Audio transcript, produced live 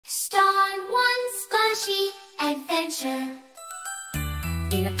splashy adventure.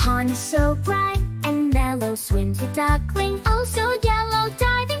 In a pond so bright and mellow swims a duckling, oh so yellow,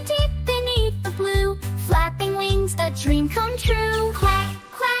 diving deep beneath the blue, flapping wings, a dream come true. Quack,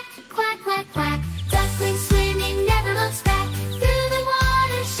 quack, quack, quack, quack, duckling swimming never looks back. Through the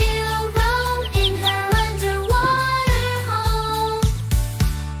water she'll roam in her underwater home.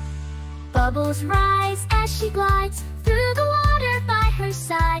 Bubbles rise as she glides through the water by her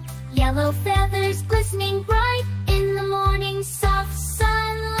side, yellow feathers glistening bright in the morning soft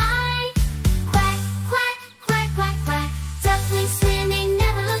sunlight. Quack, quack, quack, quack, quack, duckling swimming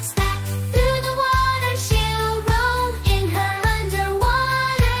never looks back. Through the water she'll roam in her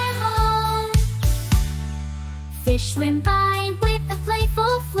underwater home. Fish swim by with a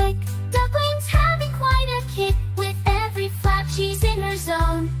playful flick, ducklings having quite a kick. With every flap she's in her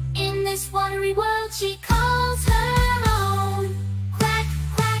zone, in this watery world she calls her own. Quack,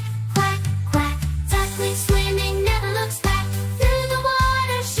 quack, quack, quack, duckling swimming never looks back. Through the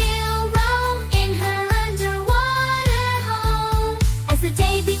water she'll roam in her underwater home. As the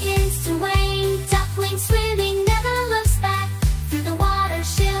day begins to wane, duckling swimming never looks back. Through the water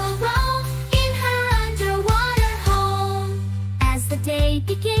she'll roam in her underwater home. As the day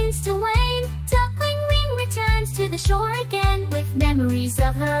begins to wane, duckling wing returns to the shore again. With memories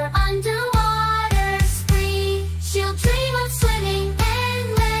of her underwater spree, she'll dream of swimming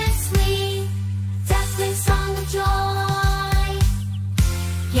endlessly. Duckling song of joy.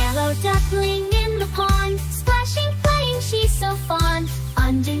 Yellow duckling in the pond, splashing, playing, she's so fond.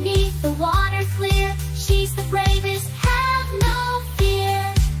 Underneath the water clear, she's the bravest, have no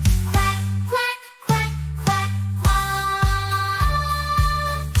fear. Quack, quack, quack, quack, quack.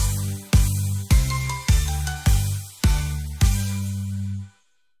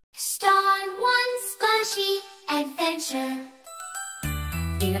 Star One Splashy Adventure.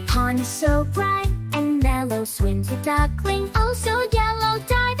 In a pond so bright and mellow swims a duckling, oh so yellow,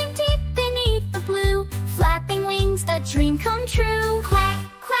 diving deep beneath the blue, flapping wings, a dream come true. Quack,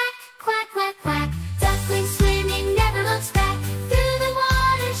 quack, quack, quack, quack, duckling swimming never looks back. Through the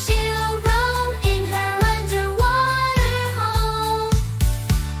water she'll roam in her underwater home.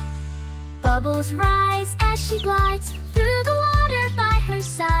 Bubbles rise as she glides through the water by her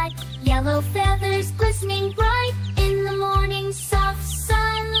side, yellow feathers glistening bright in the morning soft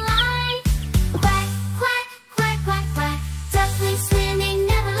sunlight. Quack, quack, quack, quack, quack, duckling swimming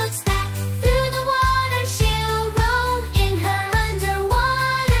never looks back. Through the water she'll roam in her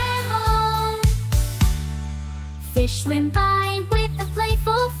underwater home. Fish swim by with a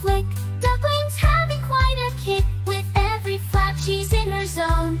playful flick, ducklings having quite a kick. With every flap she's in her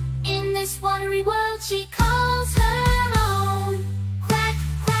zone, in this watery world she calls her own. Quack,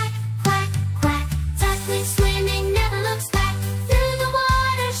 quack, quack, quack, duckling swimming never looks back. Through the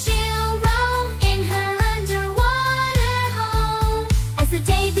water she'll roam in her underwater home. As the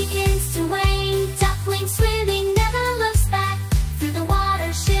day begins to wane, duckling swimming never looks back. Through the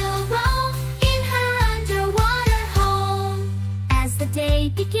water she'll roam in her underwater home. As the day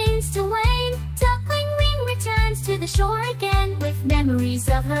begins to wane, duckling wing returns to the shore again. With memories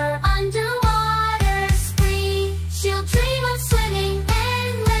of her underwater spree, she'll dream of swimming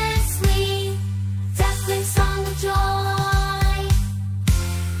endlessly. Duckling song of joy.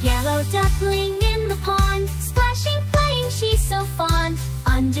 Yellow duckling